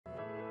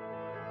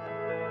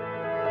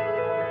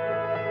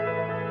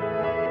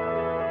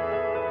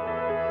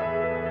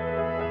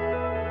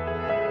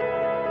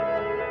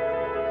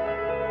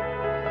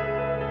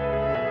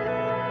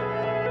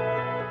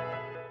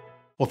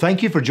Well,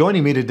 thank you for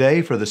joining me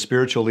today for the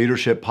Spiritual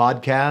Leadership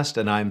Podcast,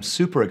 and I'm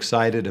super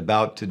excited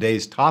about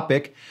today's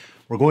topic.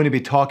 We're going to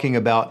be talking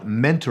about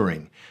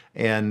mentoring,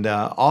 and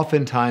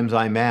oftentimes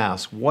I'm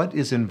asked, what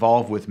is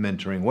involved with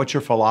mentoring? What's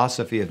your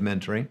philosophy of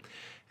mentoring?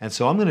 And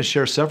so I'm going to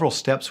share several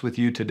steps with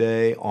you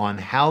today on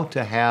how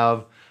to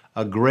have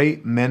a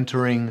great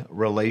mentoring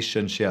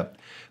relationship.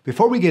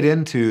 Before we get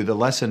into the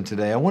lesson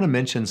today, I want to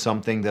mention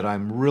something that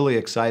I'm really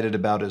excited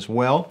about as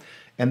well,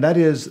 and that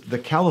is the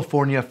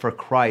California for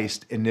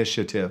Christ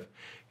initiative.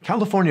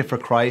 California for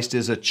Christ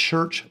is a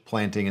church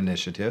planting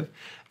initiative,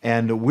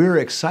 and we're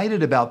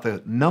excited about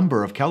the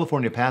number of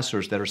California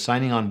pastors that are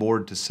signing on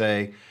board to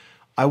say,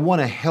 I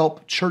want to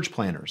help church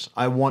planters.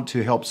 I want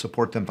to help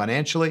support them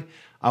financially.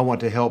 I want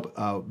to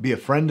help be a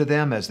friend to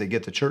them as they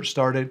get the church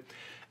started.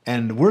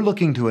 And we're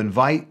looking to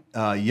invite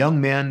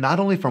young men, not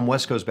only from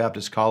West Coast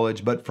Baptist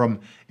College, but from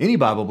any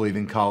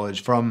Bible-believing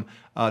college, from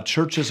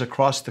churches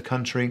across the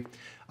country.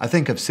 I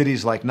think of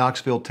cities like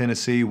Knoxville,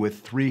 Tennessee,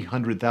 with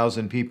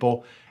 300,000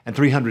 people and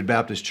 300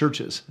 Baptist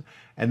churches.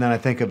 And then I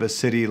think of a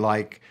city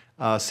like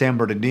San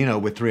Bernardino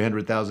with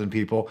 300,000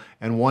 people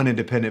and one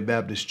independent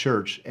Baptist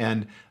church.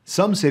 And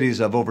some cities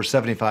of over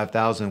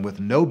 75,000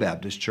 with no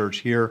Baptist church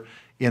here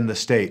in the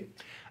state.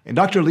 And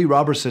Dr. Lee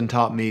Robertson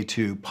taught me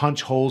to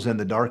punch holes in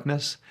the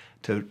darkness,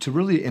 to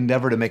really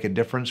endeavor to make a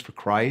difference for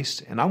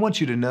Christ. And I want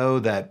you to know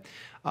that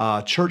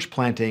church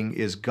planting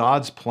is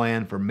God's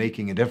plan for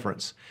making a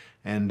difference.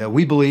 And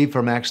we believe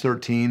from Acts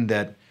 13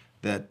 that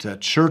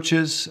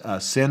churches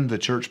send the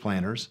church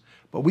planters,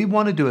 but we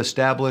wanted to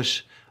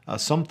establish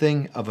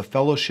something of a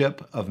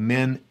fellowship of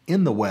men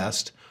in the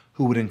West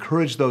who would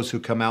encourage those who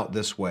come out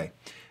this way.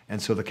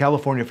 And so the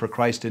California for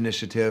Christ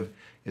initiative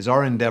is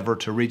our endeavor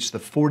to reach the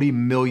 40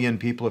 million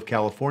people of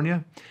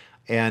California.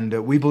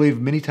 And we believe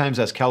many times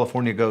as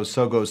California goes,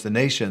 so goes the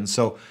nation.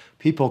 So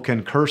people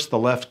can curse the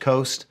left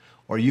coast,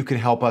 or you can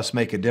help us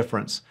make a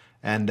difference.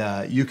 And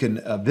you can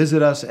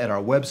visit us at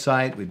our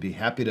website. We'd be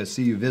happy to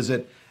see you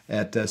visit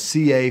at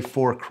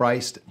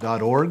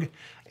ca4christ.org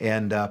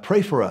and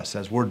pray for us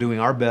as we're doing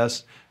our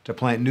best to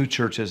plant new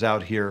churches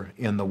out here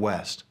in the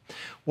West.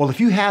 Well, if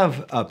you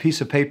have a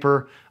piece of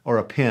paper or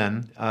a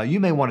pen, you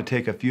may want to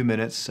take a few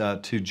minutes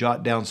to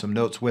jot down some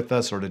notes with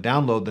us or to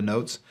download the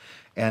notes.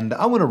 And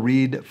I want to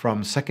read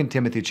from 2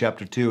 Timothy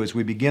chapter 2 as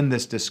we begin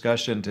this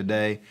discussion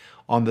today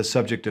on the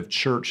subject of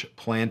church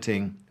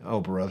planting.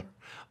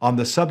 On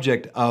the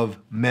subject of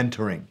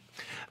mentoring.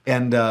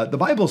 And the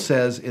Bible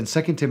says in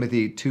 2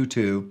 Timothy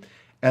 2:2,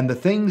 "And the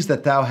things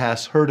that thou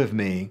hast heard of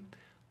me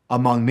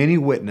among many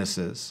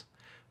witnesses,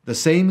 the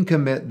same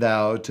commit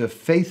thou to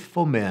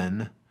faithful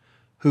men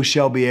who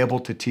shall be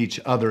able to teach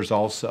others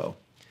also."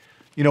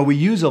 You know, we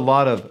use a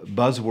lot of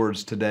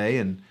buzzwords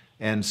today,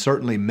 and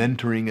certainly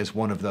mentoring is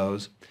one of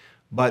those.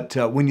 But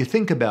when you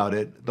think about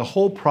it, the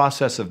whole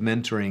process of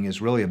mentoring is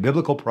really a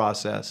biblical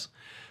process,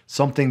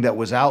 something that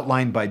was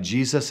outlined by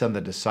Jesus and the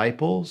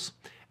disciples,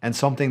 and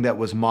something that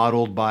was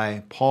modeled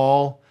by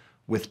Paul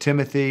with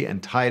Timothy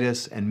and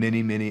Titus and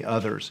many, many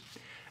others.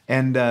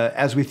 And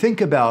as we think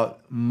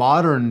about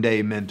modern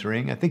day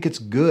mentoring, I think it's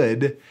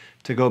good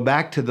to go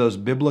back to those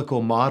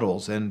biblical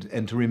models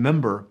and to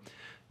remember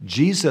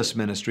Jesus'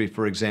 ministry,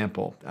 for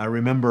example. I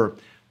remember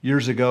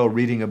years ago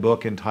reading a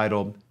book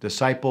entitled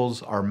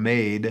Disciples Are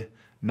Made,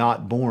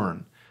 Not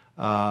Born.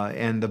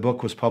 And the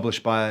book was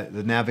published by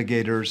the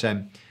Navigators,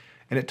 and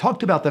it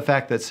talked about the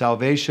fact that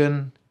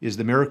salvation is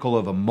the miracle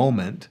of a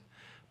moment,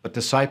 but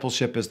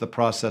discipleship is the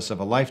process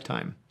of a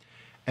lifetime.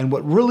 And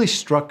what really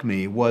struck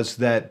me was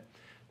that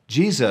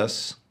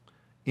Jesus,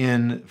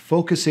 in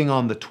focusing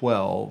on the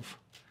 12,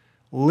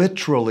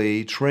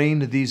 literally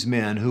trained these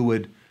men who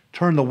would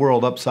turn the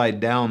world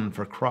upside down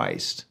for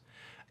Christ.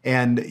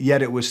 And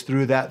yet it was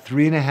through that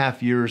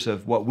 3.5 years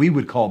of what we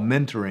would call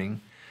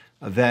mentoring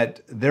that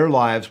their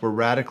lives were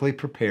radically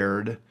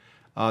prepared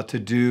to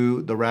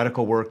do the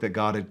radical work that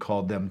God had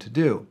called them to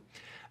do.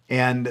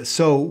 And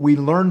so we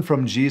learn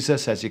from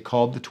Jesus as he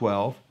called the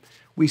 12.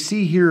 We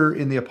see here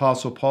in the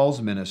Apostle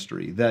Paul's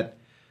ministry that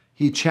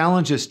he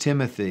challenges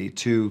Timothy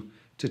to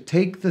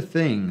take the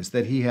things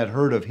that he had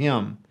heard of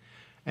him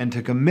and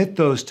to commit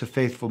those to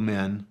faithful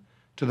men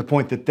to the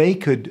point that they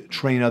could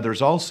train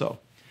others also.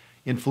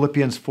 In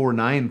Philippians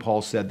 4:9,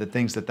 Paul said, "The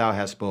things that thou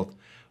hast both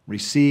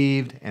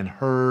received and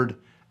heard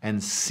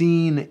and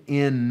seen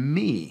in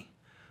me."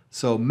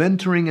 So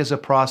mentoring is a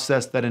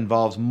process that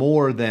involves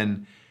more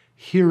than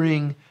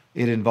hearing.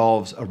 It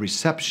involves a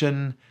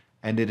reception,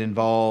 and it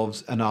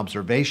involves an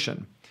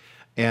observation.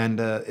 And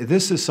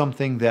this is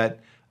something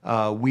that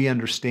we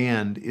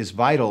understand is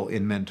vital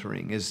in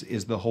mentoring,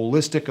 is the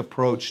holistic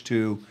approach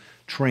to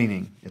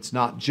training. It's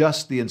not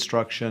just the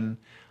instruction.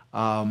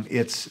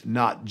 It's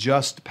not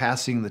just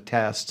passing the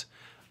test,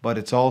 but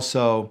it's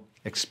also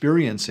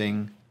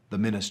experiencing the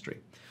ministry.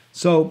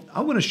 So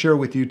I want to share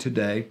with you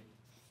today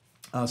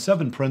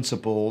 7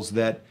 principles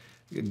that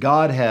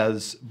God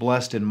has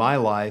blessed in my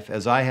life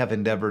as I have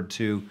endeavored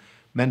to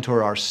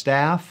mentor our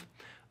staff,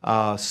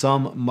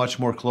 some much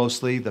more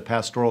closely. The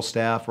pastoral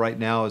staff right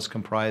now is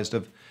comprised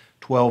of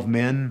 12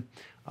 men.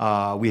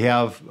 We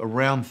have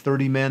around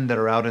 30 men that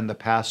are out in the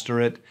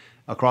pastorate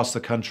across the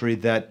country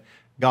that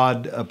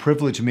God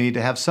privileged me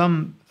to have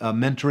some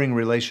mentoring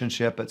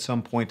relationship at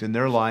some point in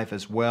their life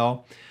as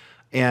well.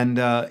 And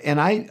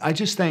I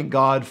just thank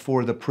God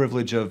for the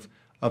privilege of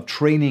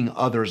training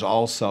others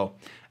also.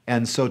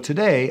 And so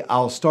today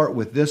I'll start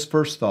with this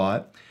first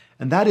thought,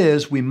 and that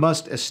is we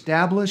must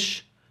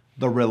establish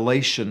the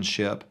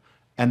relationship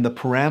and the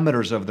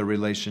parameters of the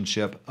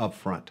relationship up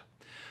front.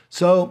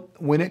 So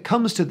when it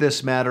comes to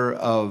this matter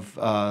of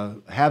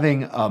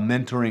having a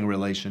mentoring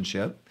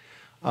relationship,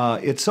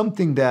 it's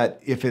something that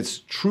if it's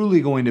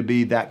truly going to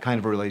be that kind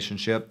of a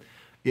relationship,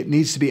 it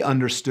needs to be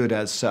understood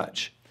as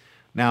such.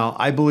 Now,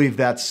 I believe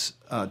that's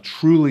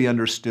truly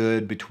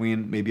understood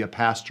between maybe a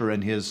pastor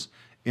and his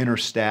inner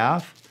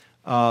staff,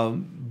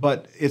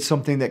 but it's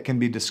something that can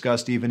be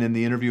discussed even in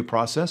the interview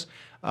process.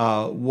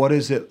 What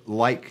is it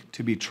like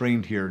to be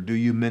trained here? Do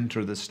you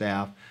mentor the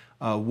staff?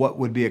 What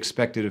would be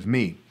expected of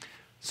me?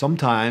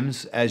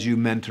 Sometimes, as you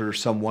mentor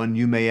someone,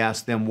 you may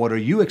ask them, what are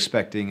you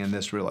expecting in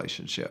this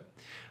relationship?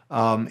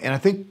 And I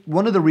think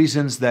one of the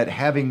reasons that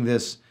having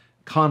this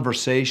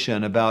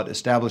conversation about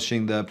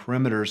establishing the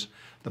parameters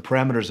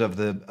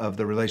of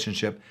the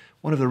relationship,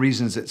 one of the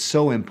reasons it's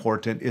so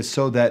important is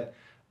so that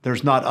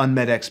there's not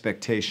unmet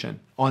expectation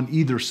on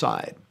either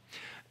side.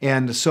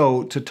 And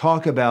so to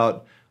talk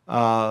about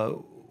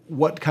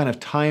what kind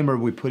of time are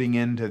we putting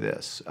into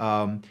this?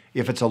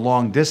 If it's a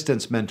long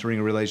distance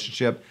mentoring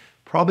relationship,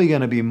 probably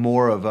going to be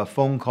more of a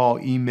phone call,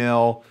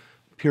 email,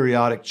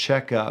 periodic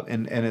checkup,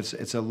 and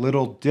it's a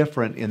little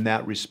different in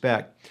that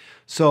respect.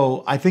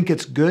 So I think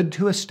it's good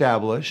to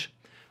establish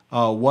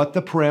what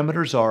the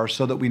parameters are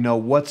so that we know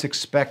what's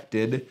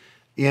expected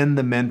in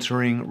the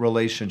mentoring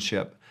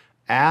relationship.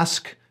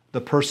 Ask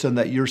the person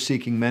that you're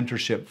seeking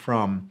mentorship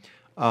from,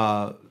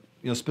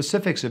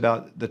 specifics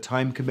about the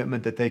time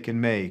commitment that they can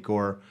make,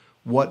 or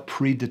what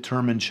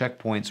predetermined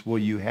checkpoints will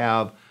you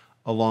have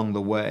along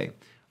the way.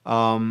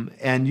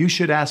 And you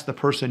should ask the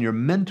person you're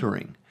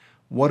mentoring,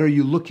 what are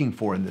you looking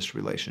for in this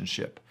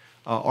relationship?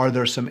 Are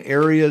there some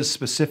areas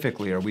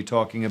specifically? Are we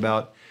talking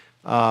about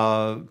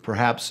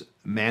perhaps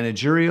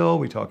managerial? Are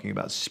we talking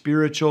about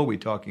spiritual? Are we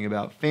talking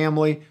about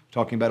family? Are we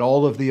talking about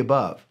all of the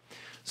above?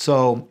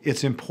 So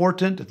it's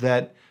important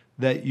that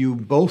you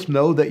both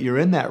know that you're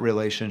in that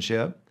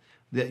relationship,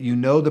 that you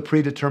know the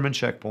predetermined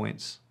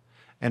checkpoints,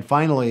 and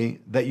finally,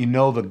 that you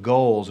know the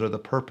goals or the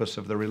purpose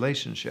of the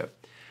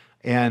relationship.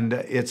 And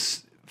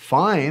it's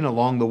fine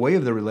along the way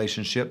of the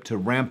relationship to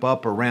ramp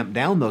up or ramp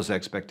down those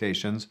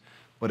expectations,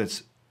 but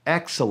it's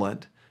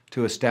excellent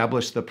to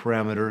establish the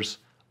parameters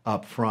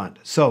up front.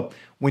 So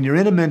when you're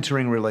in a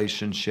mentoring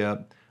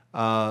relationship,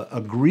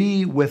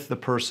 agree with the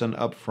person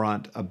up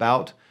front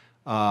about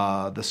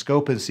the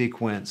scope and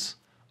sequence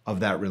of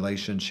that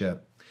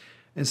relationship.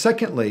 And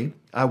secondly,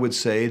 I would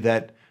say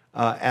that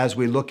as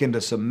we look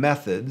into some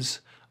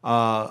methods,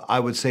 I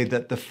would say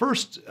that the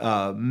first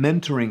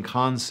mentoring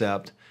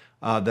concept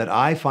that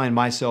I find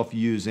myself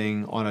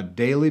using on a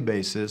daily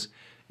basis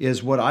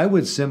is what I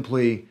would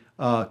simply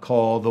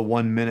call the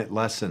 1-minute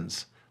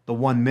lessons, the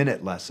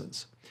 1-minute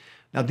lessons.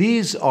 Now,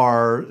 these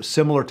are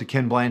similar to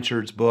Ken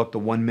Blanchard's book, The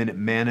 1-Minute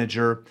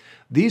Manager.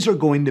 These are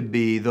going to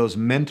be those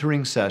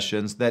mentoring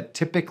sessions that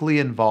typically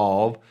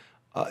involve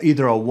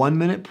either a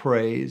 1-minute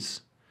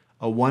praise,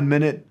 a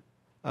 1-minute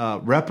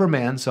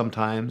reprimand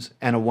sometimes,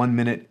 and a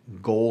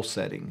 1-minute goal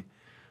setting.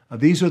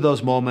 These are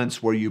those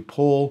moments where you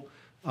pull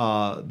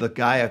the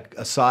guy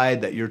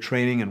aside that you're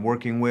training and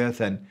working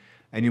with, and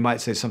you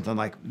might say something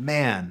like,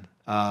 man,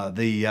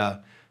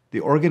 the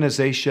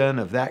organization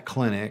of that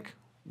clinic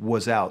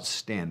was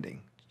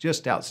outstanding,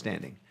 just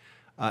outstanding.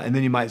 And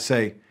then you might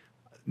say,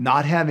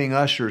 not having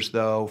ushers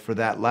though for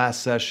that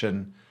last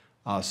session,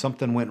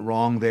 something went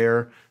wrong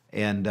there,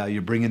 and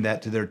you're bringing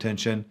that to their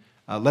attention.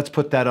 Let's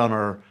put that on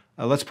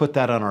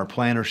our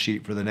planner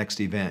sheet for the next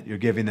event. You're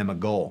giving them a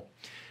goal.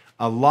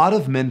 A lot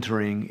of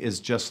mentoring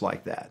is just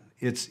like that.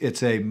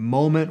 It's a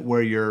moment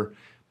where you're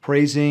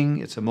praising.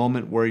 It's a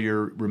moment where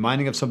you're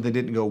reminding of something that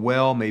didn't go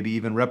well, maybe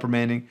even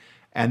reprimanding,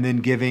 and then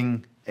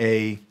giving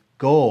a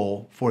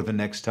goal for the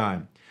next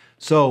time.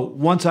 So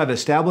once I've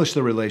established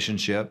the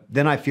relationship,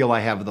 then I feel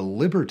I have the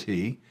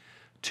liberty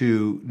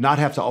to not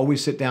have to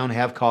always sit down,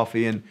 have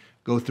coffee, and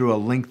go through a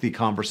lengthy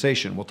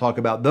conversation. We'll talk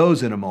about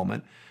those in a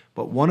moment.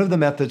 But one of the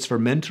methods for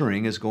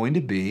mentoring is going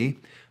to be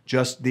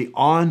just the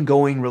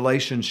ongoing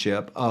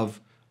relationship of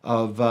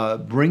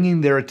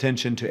bringing their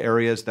attention to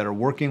areas that are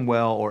working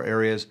well or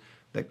areas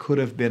that could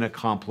have been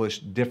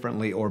accomplished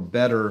differently or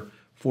better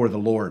for the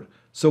Lord.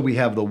 So we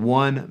have the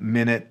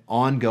 1-minute,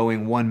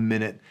 ongoing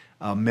 1-minute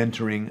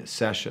mentoring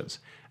sessions.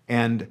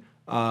 And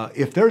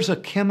if there's a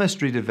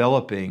chemistry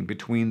developing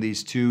between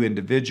these two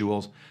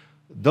individuals,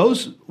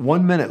 those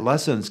 1-minute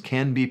lessons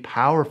can be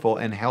powerful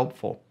and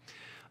helpful.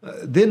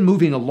 Then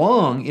moving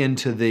along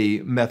into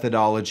the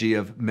methodology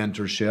of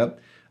mentorship,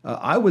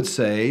 I would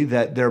say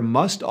that there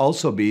must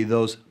also be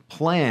those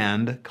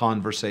planned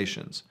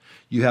conversations.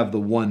 You have the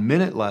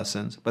 1-minute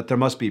lessons, but there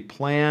must be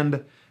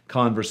planned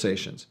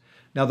conversations.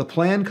 Now, the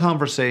planned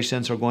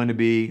conversations are going to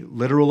be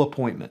literal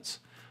appointments.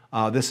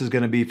 This is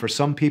going to be, for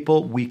some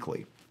people,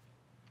 weekly.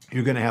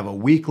 You're going to have a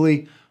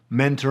weekly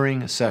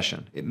mentoring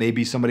session. It may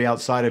be somebody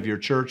outside of your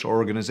church or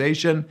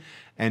organization,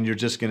 and you're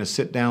just going to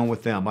sit down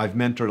with them. I've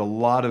mentored a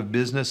lot of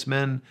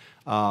businessmen,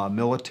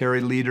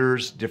 military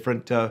leaders,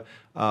 different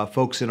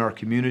folks in our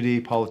community,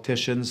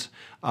 politicians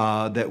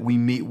that we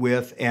meet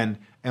with, and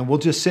we'll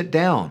just sit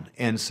down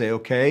and say,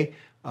 okay,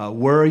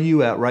 where are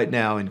you at right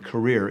now in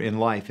career, in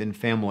life, in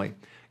family?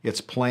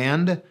 It's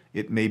planned.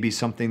 It may be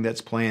something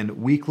that's planned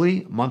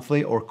weekly,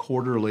 monthly, or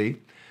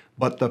quarterly.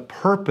 But the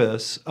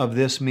purpose of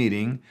this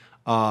meeting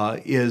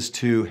is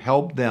to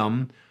help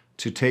them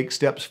to take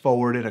steps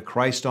forward in a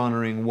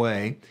Christ-honoring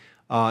way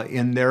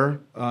in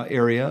their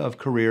area of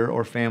career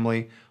or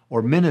family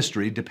or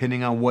ministry,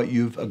 depending on what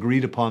you've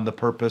agreed upon the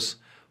purpose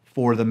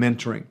for the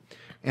mentoring.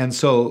 And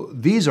so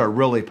these are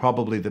really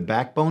probably the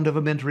backbone of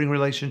a mentoring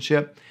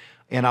relationship.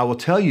 And I will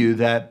tell you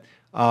that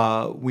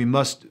we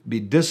must be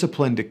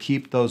disciplined to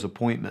keep those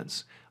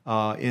appointments.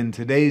 In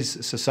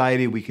today's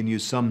society, we can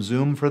use some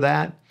Zoom for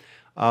that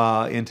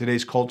in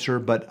today's culture,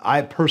 but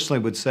I personally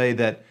would say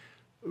that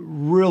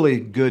really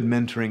good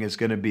mentoring is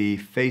going to be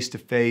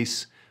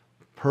face-to-face,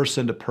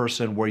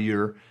 person-to-person, where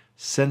you're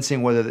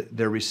sensing whether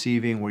they're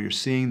receiving, where you're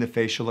seeing the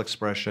facial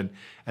expression,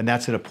 and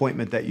that's an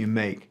appointment that you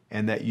make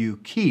and that you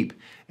keep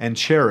and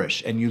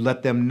cherish, and you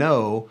let them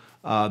know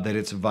that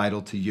it's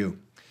vital to you.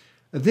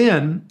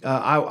 Then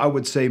I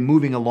would say,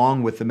 moving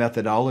along with the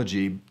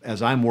methodology,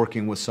 as I'm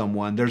working with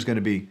someone, there's going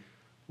to be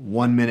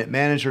 1-minute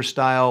manager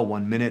style,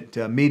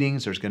 1-minute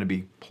meetings. There's going to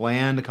be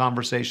planned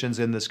conversations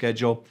in the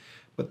schedule.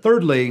 But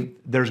thirdly,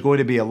 there's going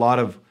to be a lot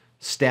of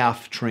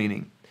staff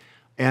training.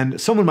 And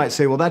someone might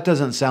say, well, that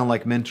doesn't sound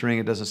like mentoring.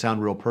 It doesn't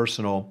sound real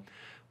personal.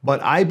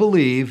 But I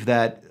believe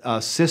that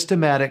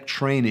systematic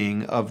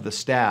training of the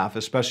staff,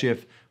 especially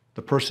if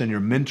the person you're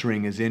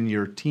mentoring is in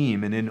your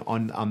team and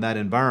on that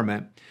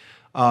environment,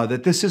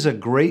 that this is a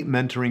great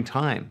mentoring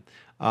time.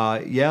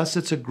 Yes,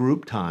 it's a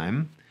group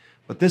time,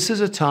 but this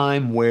is a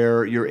time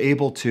where you're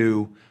able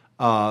to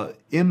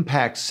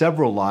impact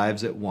several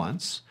lives at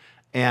once.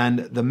 And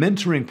the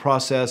mentoring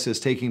process is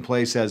taking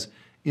place as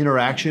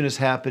interaction is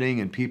happening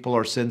and people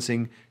are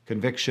sensing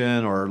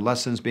conviction or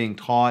lessons being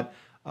taught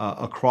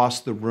across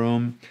the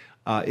room.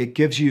 It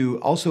gives you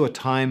also a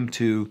time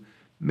to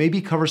maybe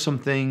cover some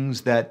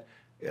things that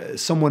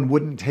someone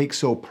wouldn't take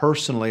so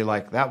personally,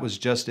 like that was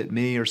just at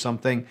me or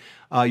something.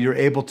 You're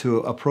able to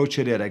approach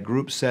it at a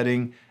group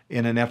setting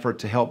in an effort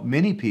to help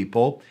many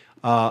people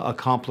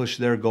accomplish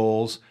their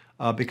goals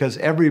because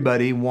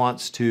everybody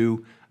wants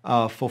to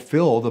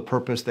fulfill the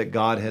purpose that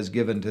God has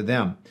given to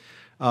them.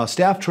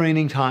 Staff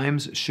training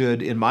times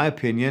should, in my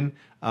opinion,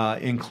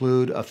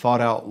 include a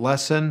thought-out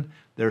lesson.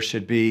 There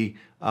should be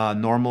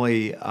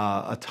normally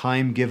a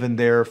time given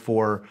there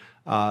for,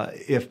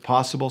 if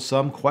possible,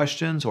 some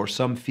questions or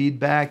some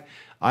feedback.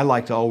 I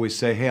like to always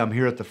say, hey, I'm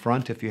here at the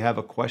front if you have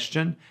a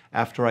question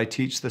after I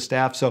teach the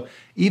staff. So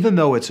even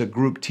though it's a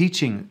group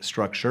teaching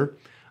structure,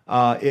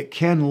 it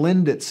can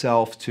lend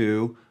itself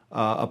to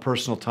a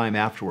personal time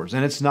afterwards.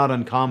 And it's not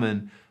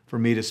uncommon for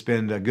me to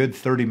spend a good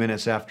 30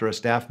 minutes after a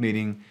staff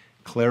meeting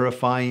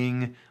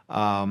clarifying,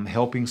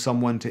 helping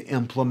someone to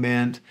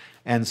implement.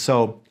 And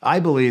so I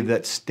believe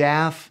that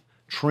staff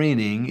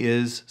training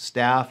is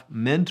staff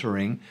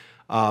mentoring.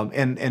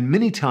 And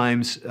many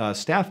times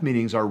staff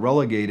meetings are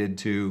relegated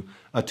to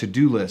a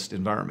to-do list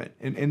environment.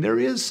 And there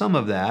is some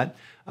of that.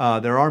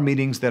 There are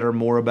meetings that are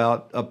more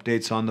about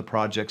updates on the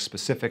project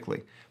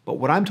specifically. But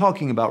what I'm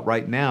talking about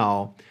right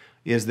now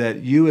is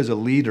that you as a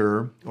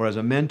leader or as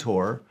a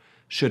mentor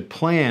should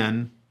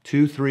plan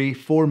 2, 3,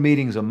 4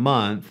 meetings a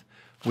month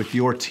with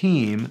your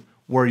team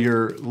where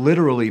you're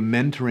literally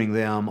mentoring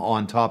them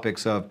on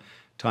topics of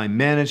time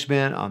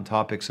management, on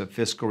topics of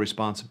fiscal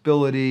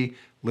responsibility,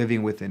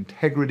 living with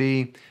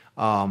integrity.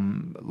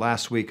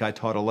 Last week I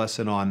taught a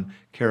lesson on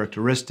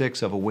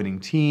characteristics of a winning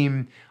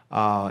team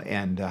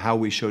and how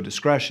we show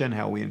discretion,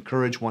 how we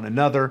encourage one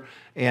another,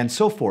 and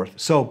so forth.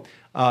 So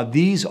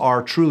these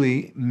are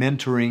truly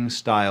mentoring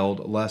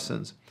styled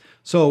lessons.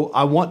 So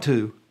I want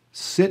to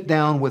sit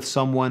down with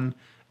someone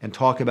and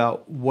talk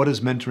about what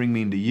does mentoring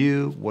mean to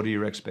you? What are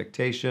your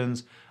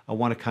expectations? I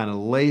want to kind of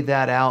lay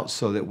that out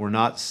so that we're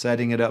not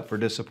setting it up for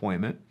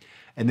disappointment.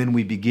 And then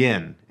we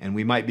begin, and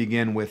we might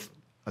begin with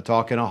a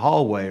talk in a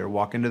hallway or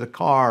walk into the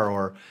car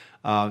or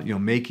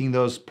making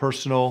those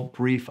personal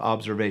brief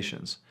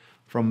observations.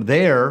 From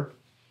there,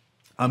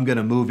 I'm going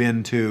to move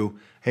into,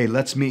 hey,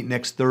 let's meet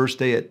next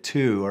Thursday at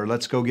 2, or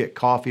let's go get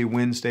coffee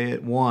Wednesday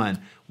at 1,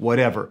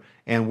 whatever.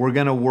 And we're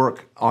going to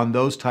work on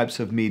those types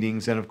of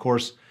meetings. And of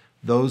course,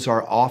 those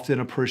are often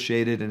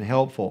appreciated and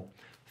helpful.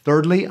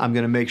 Thirdly, I'm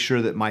going to make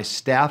sure that my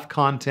staff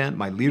content,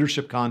 my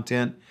leadership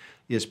content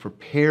is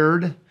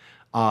prepared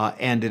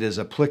and it is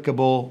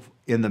applicable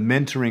in the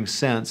mentoring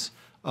sense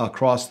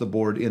across the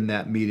board in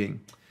that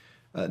meeting.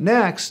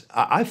 Next,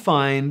 I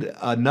find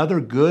another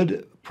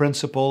good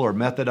principle or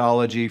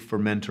methodology for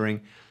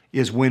mentoring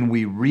is when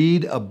we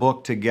read a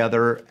book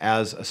together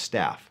as a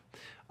staff.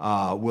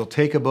 We'll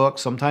take a book.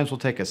 Sometimes we'll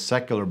take a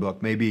secular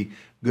book, maybe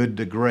Good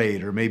to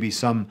Great, or maybe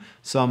some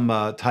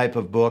type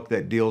of book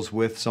that deals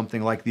with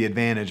something like The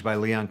Advantage by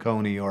Leon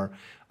Coney, or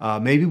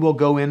maybe we'll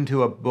go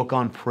into a book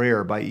on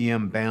prayer by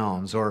E.M.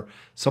 Bounds, or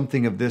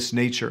something of this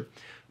nature.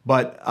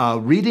 But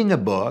reading a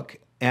book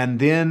and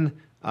then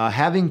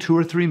having 2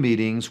 or 3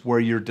 meetings where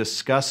you're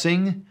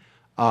discussing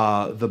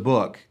the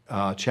book,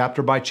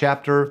 chapter by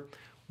chapter.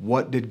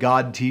 What did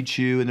God teach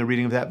you in the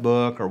reading of that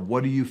book? Or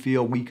what do you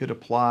feel we could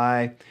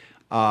apply?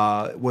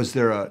 Was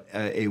there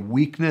a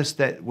weakness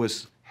that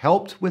was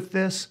helped with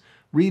this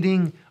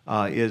reading?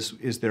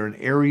 Is there an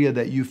area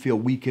that you feel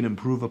we can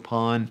improve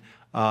upon,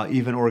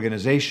 even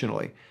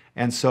organizationally?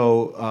 And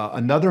so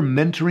another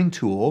mentoring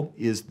tool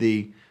is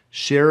the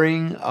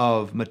sharing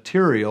of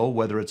material,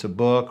 whether it's a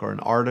book or an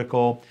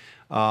article,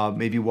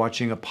 maybe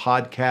watching a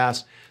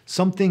podcast,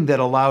 something that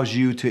allows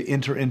you to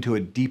enter into a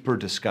deeper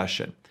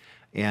discussion.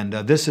 And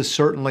this is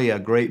certainly a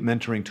great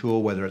mentoring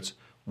tool, whether it's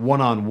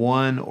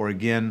one-on-one or,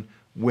 again,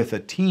 with a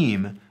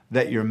team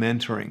that you're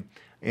mentoring.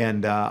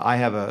 And I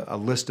have a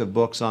list of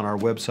books on our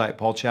website,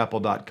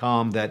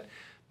 paulchappell.com, that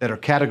are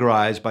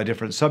categorized by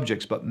different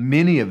subjects, but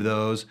many of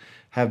those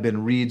have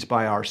been reads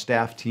by our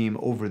staff team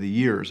over the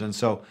years. And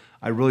so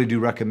I really do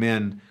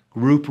recommend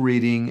group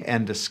reading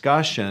and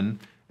discussion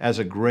as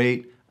a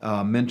great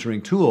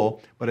mentoring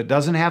tool, but it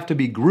doesn't have to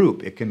be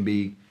group. It can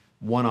be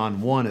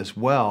one-on-one as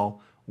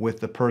well with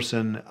the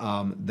person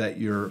that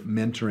you're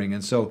mentoring.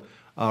 And so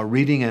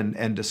reading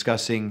and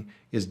discussing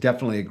is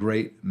definitely a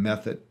great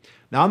method.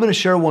 Now, I'm going to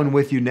share one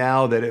with you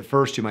now that at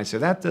first you might say,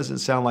 that doesn't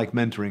sound like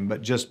mentoring,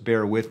 but just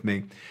bear with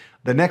me.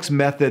 The next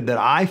method that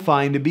I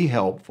find to be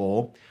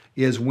helpful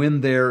is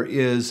when there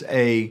is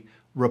a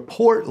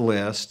report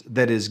list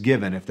that is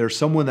given. If there's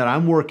someone that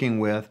I'm working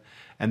with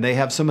and they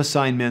have some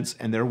assignments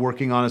and they're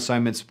working on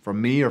assignments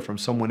from me or from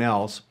someone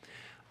else,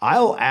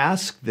 I'll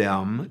ask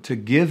them to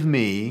give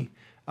me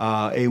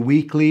a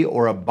weekly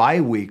or a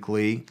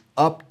bi-weekly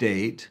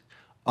update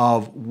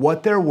of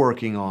what they're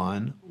working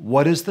on,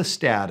 what is the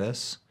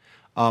status,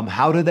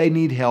 how do they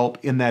need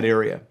help in that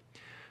area.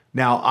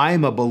 Now,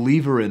 I'm a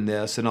believer in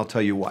this, and I'll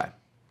tell you why.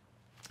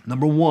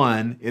 Number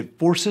one, it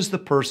forces the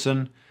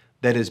person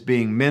that is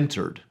being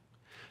mentored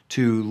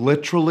to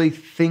literally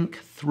think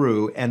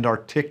through and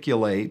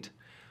articulate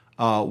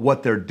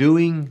what they're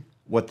doing,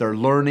 what they're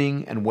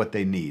learning, and what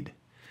they need.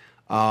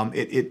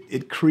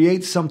 It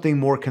creates something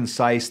more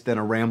concise than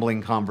a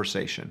rambling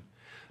conversation.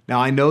 Now,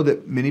 I know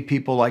that many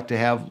people like to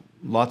have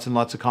lots and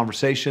lots of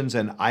conversations,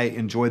 and I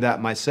enjoy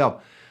that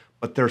myself.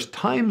 But there's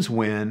times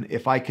when,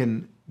 if I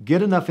can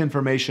get enough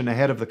information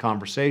ahead of the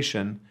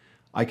conversation,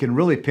 I can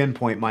really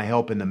pinpoint my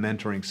help in the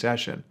mentoring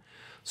session.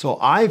 So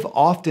I've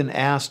often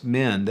asked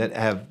men that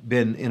have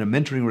been in a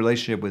mentoring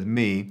relationship with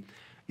me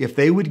if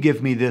they would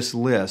give me this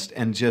list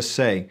and just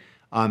say,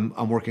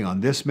 I'm working on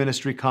this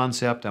ministry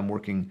concept, I'm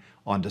working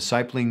on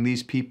discipling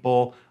these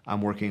people,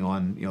 I'm working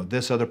on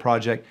this other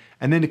project,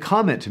 and then to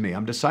comment to me,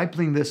 I'm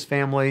discipling this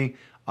family,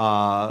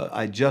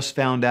 I just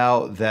found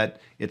out that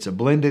it's a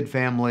blended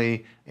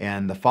family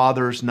and the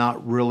father's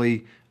not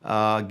really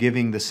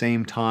giving the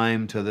same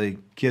time to the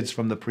kids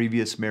from the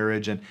previous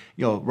marriage, and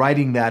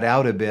writing that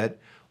out a bit.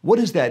 What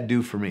does that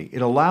do for me?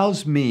 It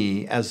allows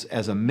me as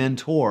a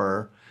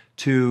mentor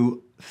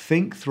to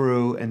think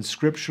through and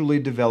scripturally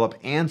develop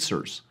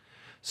answers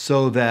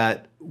so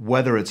that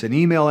whether it's an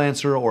email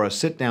answer or a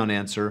sit-down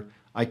answer,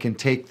 I can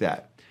take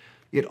that.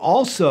 It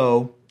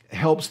also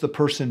helps the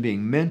person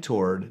being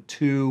mentored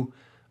to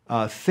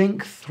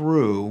think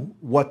through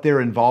what they're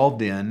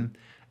involved in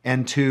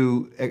and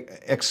to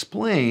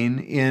explain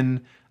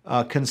in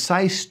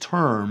concise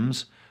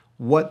terms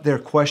what their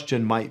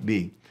question might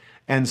be.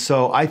 And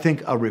so I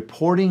think a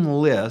reporting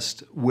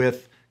list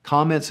with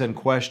comments and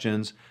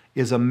questions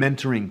is a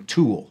mentoring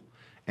tool,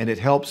 and it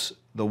helps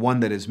the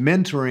one that is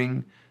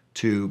mentoring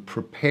to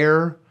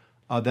prepare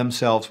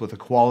themselves with a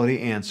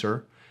quality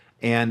answer,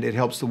 and it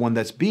helps the one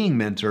that's being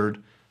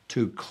mentored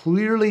to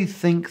clearly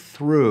think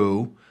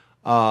through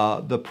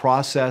the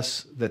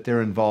process that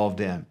they're involved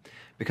in.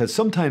 Because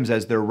sometimes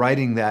as they're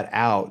writing that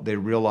out, they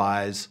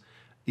realize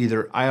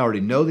either I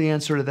already know the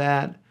answer to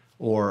that,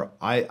 or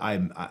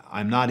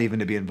I'm not even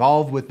to be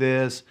involved with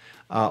this,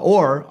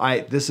 or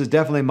this is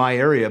definitely my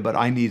area, but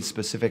I need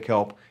specific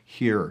help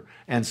here.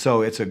 And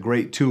so it's a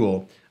great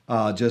tool,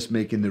 just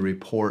making the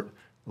report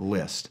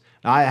list.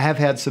 Now, I have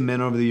had some men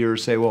over the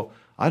years say, well,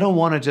 I don't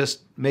want to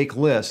just make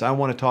lists, I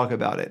want to talk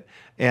about it.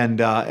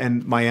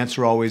 And my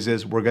answer always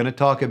is, we're going to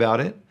talk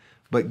about it,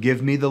 but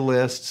give me the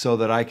list so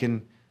that I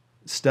can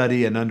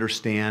study and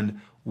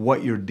understand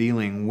what you're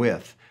dealing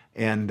with.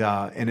 And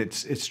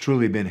it's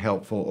truly been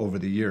helpful over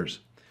the years.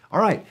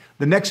 All right,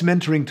 the next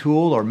mentoring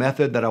tool or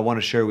method that I want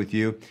to share with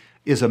you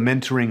is a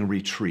mentoring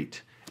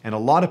retreat. And a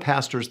lot of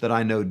pastors that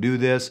I know do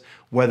this,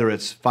 whether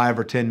it's 5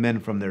 or 10 men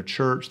from their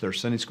church, their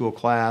Sunday school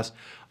class,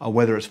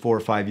 whether it's 4 or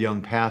 5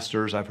 young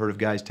pastors. I've heard of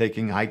guys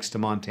taking hikes to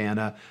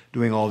Montana,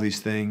 doing all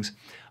these things.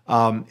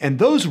 And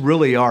those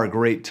really are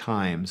great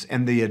times.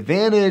 And the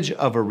advantage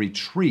of a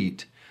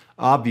retreat,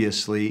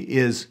 obviously,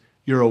 is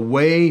You're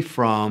away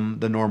from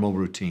the normal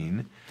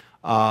routine.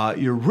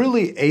 You're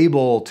really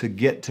able to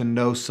get to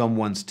know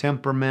someone's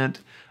temperament.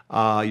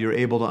 You're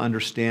able to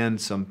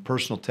understand some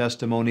personal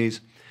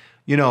testimonies.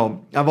 You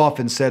know, I've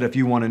often said if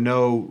you want to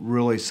know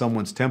really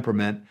someone's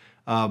temperament,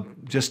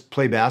 just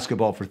play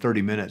basketball for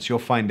 30 minutes. You'll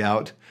find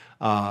out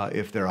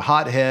if they're a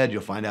hothead,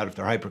 you'll find out if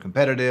they're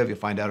hyper-competitive, you'll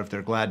find out if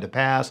they're glad to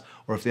pass,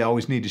 or if they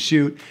always need to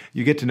shoot.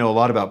 You get to know a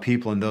lot about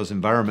people in those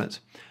environments.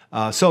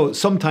 So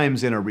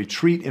sometimes in a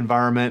retreat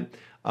environment,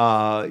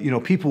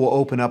 people will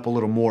open up a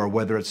little more,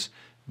 whether it's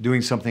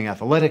doing something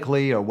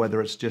athletically or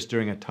whether it's just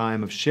during a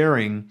time of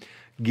sharing,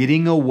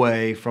 getting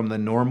away from the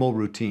normal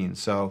routine.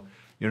 So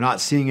you're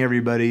not seeing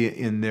everybody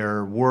in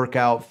their work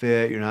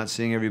outfit, you're not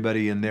seeing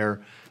everybody in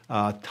their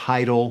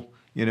title,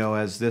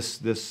 as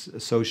this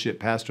associate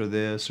pastor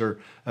this or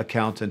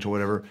accountant or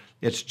whatever.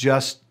 It's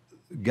just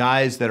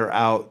guys that are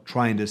out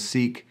trying to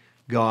seek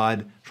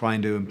God,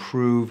 trying to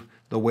improve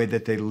the way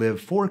that they live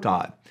for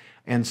God.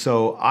 And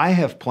so I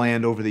have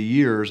planned over the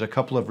years a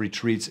couple of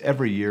retreats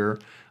every year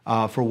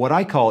for what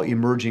I call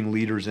emerging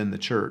leaders in the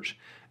church.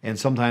 And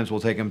sometimes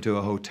we'll take them to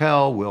a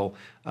hotel. We'll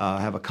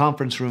have a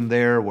conference room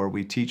there where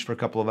we teach for a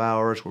couple of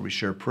hours, where we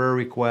share prayer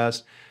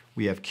requests.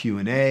 We have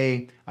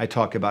Q&A. I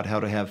talk about how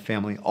to have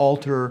family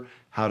altar,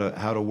 how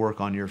to work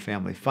on your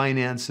family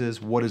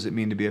finances. What does it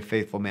mean to be a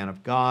faithful man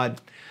of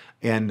God?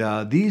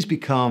 And these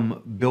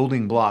become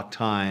building block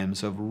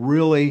times of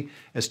really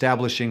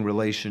establishing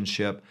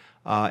relationship,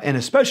 and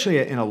especially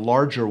in a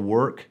larger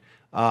work,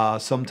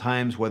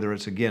 sometimes whether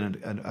it's,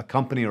 again, a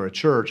company or a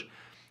church,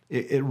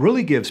 it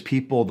really gives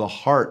people the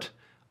heart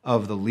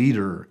of the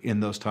leader in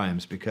those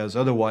times, because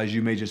otherwise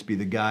you may just be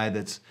the guy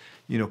that's,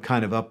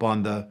 kind of up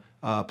on the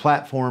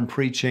platform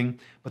preaching.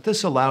 But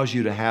this allows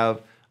you to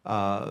have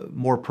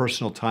more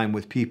personal time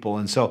with people.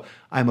 And so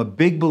I'm a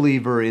big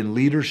believer in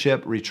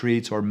leadership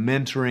retreats or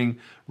mentoring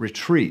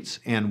retreats.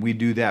 And we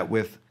do that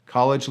with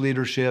college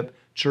leadership,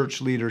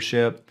 church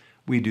leadership.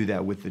 We do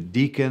that with the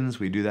deacons.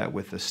 We do that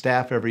with the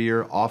staff every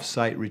year,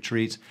 off-site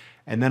retreats.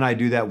 And then I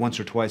do that once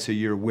or twice a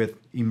year with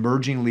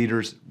emerging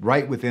leaders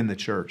right within the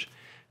church.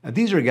 Now,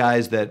 these are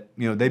guys that,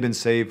 they've been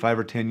saved 5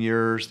 or 10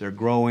 years. They're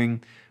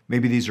growing.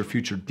 Maybe these are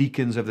future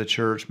deacons of the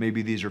church.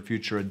 Maybe these are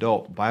future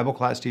adult Bible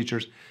class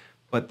teachers.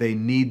 But they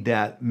need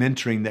that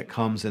mentoring that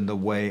comes in the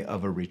way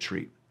of a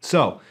retreat.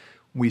 So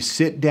we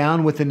sit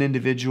down with an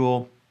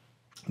individual.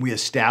 We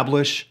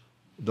establish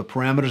the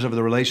parameters of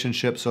the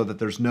relationship so that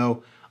there's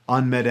no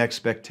unmet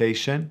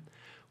expectation.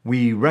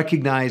 We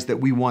recognize that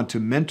we want to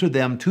mentor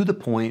them to the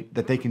point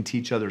that they can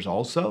teach others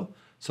also.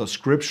 So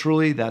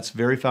scripturally, that's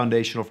very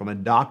foundational from a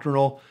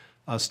doctrinal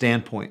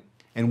standpoint.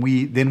 And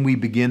then we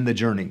begin the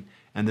journey.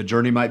 And the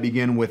journey might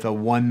begin with a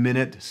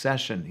 1-minute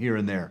session here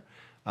and there,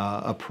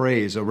 a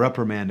praise, a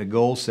reprimand, a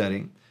goal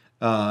setting.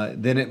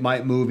 Then it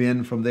might move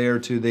in from there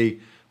to the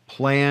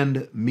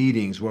planned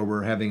meetings where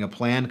we're having a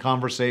planned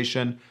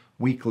conversation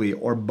weekly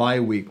or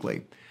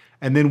bi-weekly.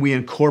 And then we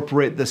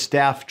incorporate the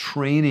staff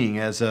training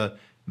as a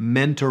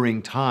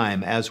mentoring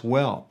time as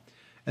well.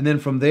 And then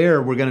from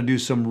there, we're going to do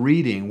some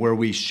reading where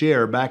we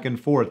share back and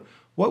forth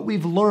what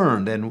we've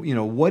learned and,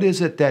 what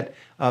is it that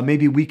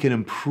maybe we can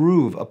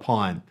improve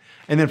upon.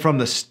 And then from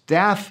the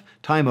staff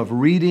time of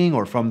reading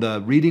or from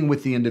the reading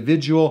with the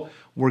individual,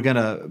 we're going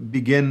to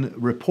begin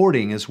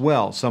reporting as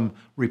well, some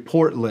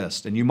report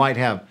list. And you might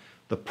have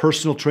the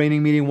personal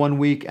training meeting one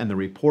week and the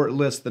report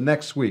list the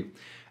next week.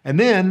 And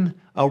then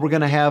we're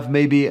going to have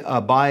maybe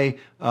or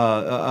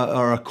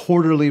a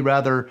quarterly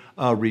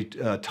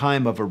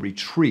time of a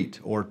retreat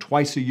or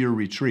twice a year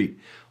retreat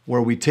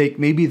where we take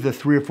maybe the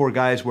 3 or 4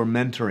 guys we're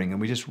mentoring and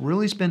we just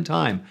really spend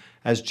time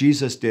as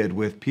Jesus did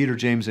with Peter,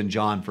 James, and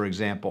John, for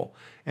example,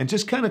 and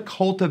just kind of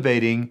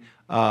cultivating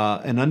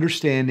an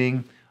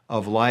understanding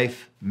of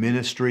life,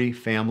 ministry,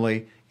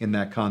 family in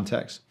that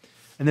context.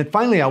 And then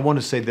finally, I want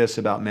to say this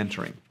about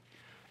mentoring.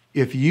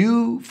 If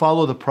you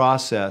follow the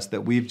process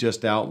that we've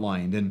just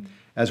outlined, and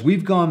as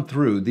we've gone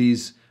through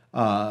these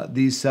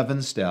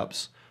 7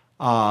 steps,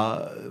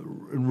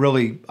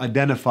 really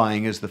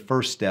identifying as the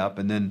first step,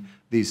 and then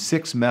these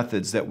 6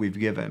 methods that we've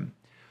given,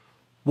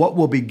 what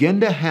will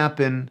begin to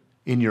happen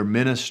in your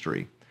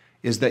ministry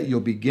is that you'll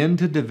begin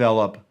to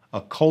develop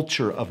a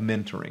culture of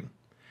mentoring.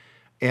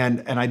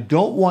 And I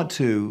don't want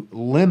to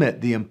limit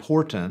the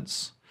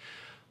importance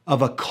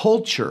of a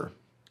culture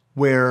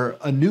where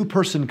a new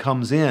person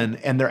comes in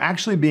and they're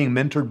actually being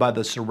mentored by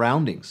the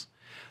surroundings.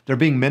 They're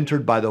being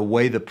mentored by the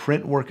way the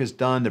print work is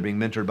done. They're being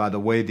mentored by the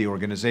way the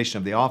organization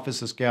of the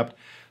office is kept.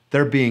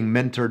 They're being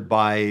mentored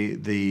by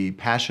the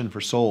passion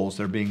for souls.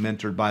 They're being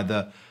mentored by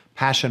the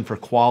passion for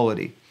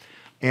quality.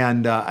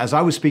 And as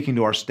I was speaking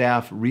to our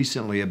staff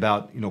recently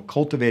about,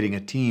 cultivating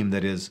a team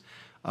that is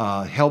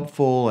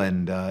helpful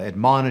and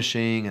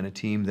admonishing, and a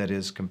team that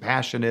is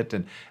compassionate,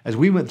 and as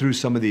we went through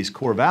some of these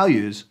core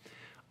values,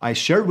 I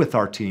shared with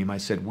our team, I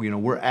said,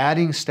 we're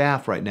adding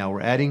staff right now.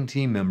 We're adding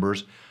team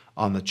members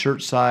on the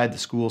church side, the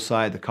school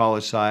side, the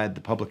college side,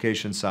 the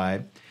publication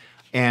side.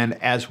 And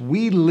as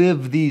we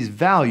live these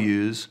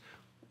values,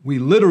 we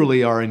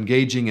literally are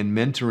engaging and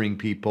mentoring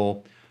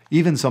people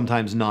even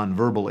sometimes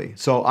non-verbally.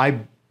 So I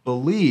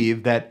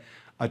believe that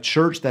a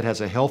church that has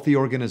a healthy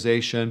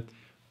organization,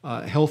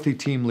 healthy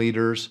team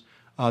leaders,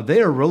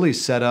 they are really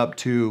set up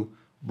to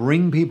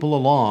bring people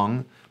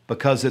along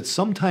because it's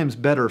sometimes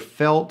better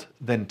felt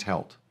than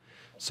telt.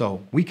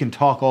 So we can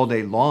talk all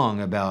day long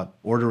about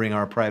ordering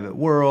our private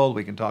world.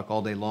 We can talk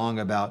all day long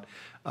about,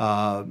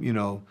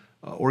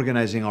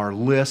 organizing our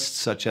lists,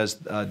 such as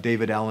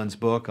David Allen's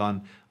book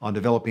on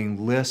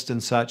developing lists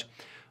and such.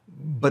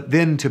 But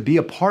then to be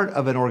a part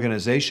of an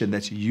organization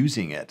that's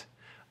using it,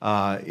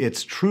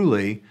 it's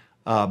truly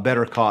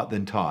better caught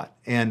than taught.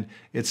 And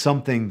it's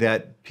something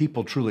that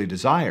people truly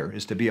desire,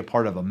 is to be a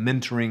part of a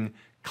mentoring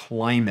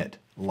climate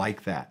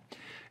like that.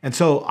 And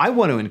so I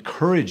want to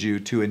encourage you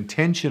to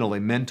intentionally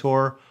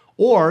mentor,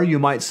 or you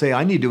might say,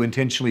 I need to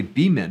intentionally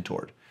be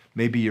mentored.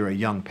 Maybe you're a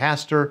young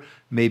pastor,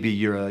 maybe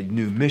you're a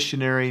new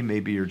missionary,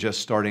 maybe you're just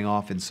starting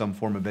off in some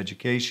form of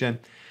education,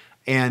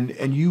 and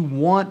you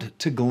want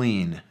to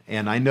glean.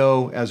 And I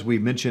know, as we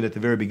mentioned at the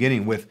very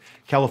beginning with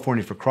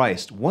California for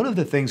Christ, one of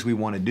the things we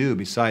want to do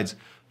besides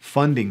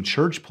funding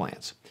church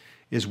plants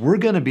is we're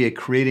going to be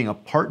creating a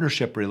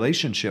partnership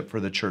relationship for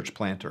the church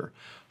planter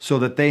so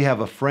that they have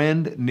a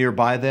friend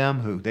nearby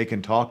them who they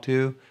can talk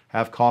to,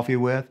 have coffee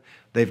with.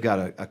 They've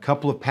got a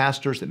couple of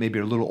pastors that maybe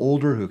are a little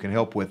older who can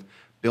help with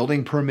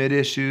building permit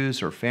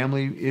issues or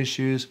family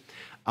issues.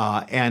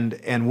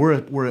 And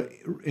we're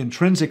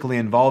intrinsically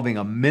involving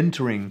a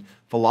mentoring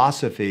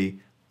philosophy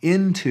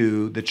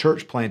into the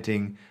church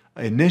planting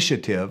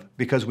initiative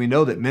because we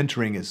know that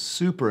mentoring is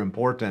super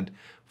important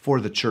for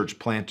the church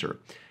planter.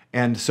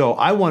 And so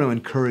I want to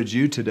encourage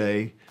you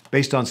today,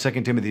 based on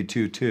 2 Timothy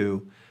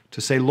 2:2, to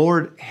say,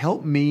 Lord,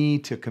 help me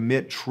to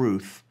commit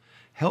truth.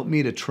 Help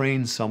me to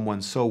train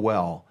someone so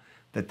well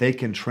that they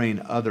can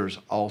train others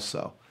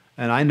also.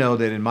 And I know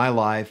that in my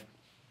life,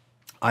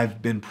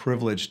 I've been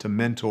privileged to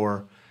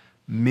mentor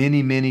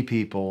many, many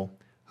people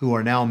who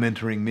are now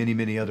mentoring many,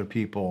 many other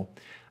people.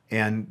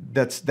 And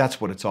that's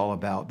what it's all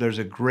about. There's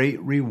a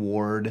great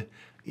reward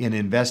in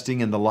investing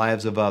in the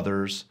lives of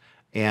others.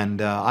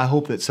 And I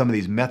hope that some of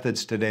these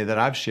methods today that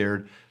I've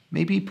shared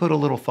maybe put a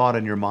little thought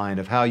in your mind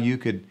of how you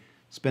could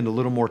spend a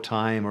little more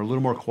time or a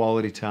little more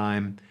quality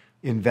time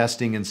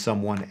investing in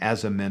someone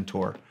as a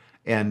mentor.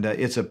 And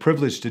it's a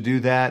privilege to do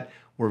that.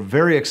 We're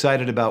very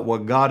excited about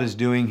what God is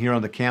doing here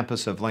on the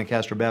campus of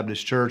Lancaster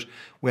Baptist Church.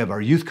 We have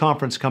our youth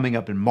conference coming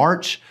up in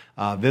March.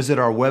 Visit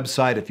our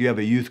website if you have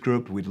a youth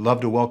group. We'd love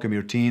to welcome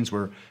your teens.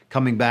 We're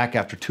coming back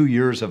after 2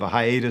 years of a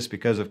hiatus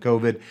because of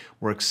COVID.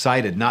 We're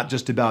excited, not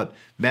just about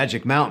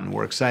Magic Mountain.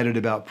 We're excited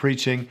about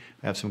preaching.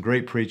 We have some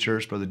great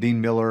preachers, Brother Dean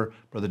Miller,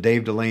 Brother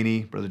Dave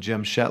Delaney, Brother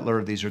Jim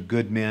Shetler. These are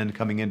good men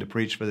coming in to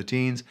preach for the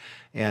teens.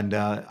 And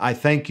I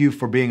thank you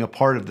for being a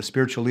part of the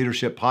Spiritual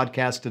Leadership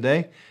Podcast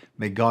today.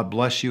 May God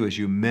bless you as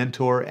you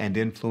mentor and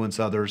influence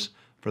others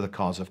for the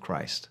cause of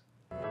Christ.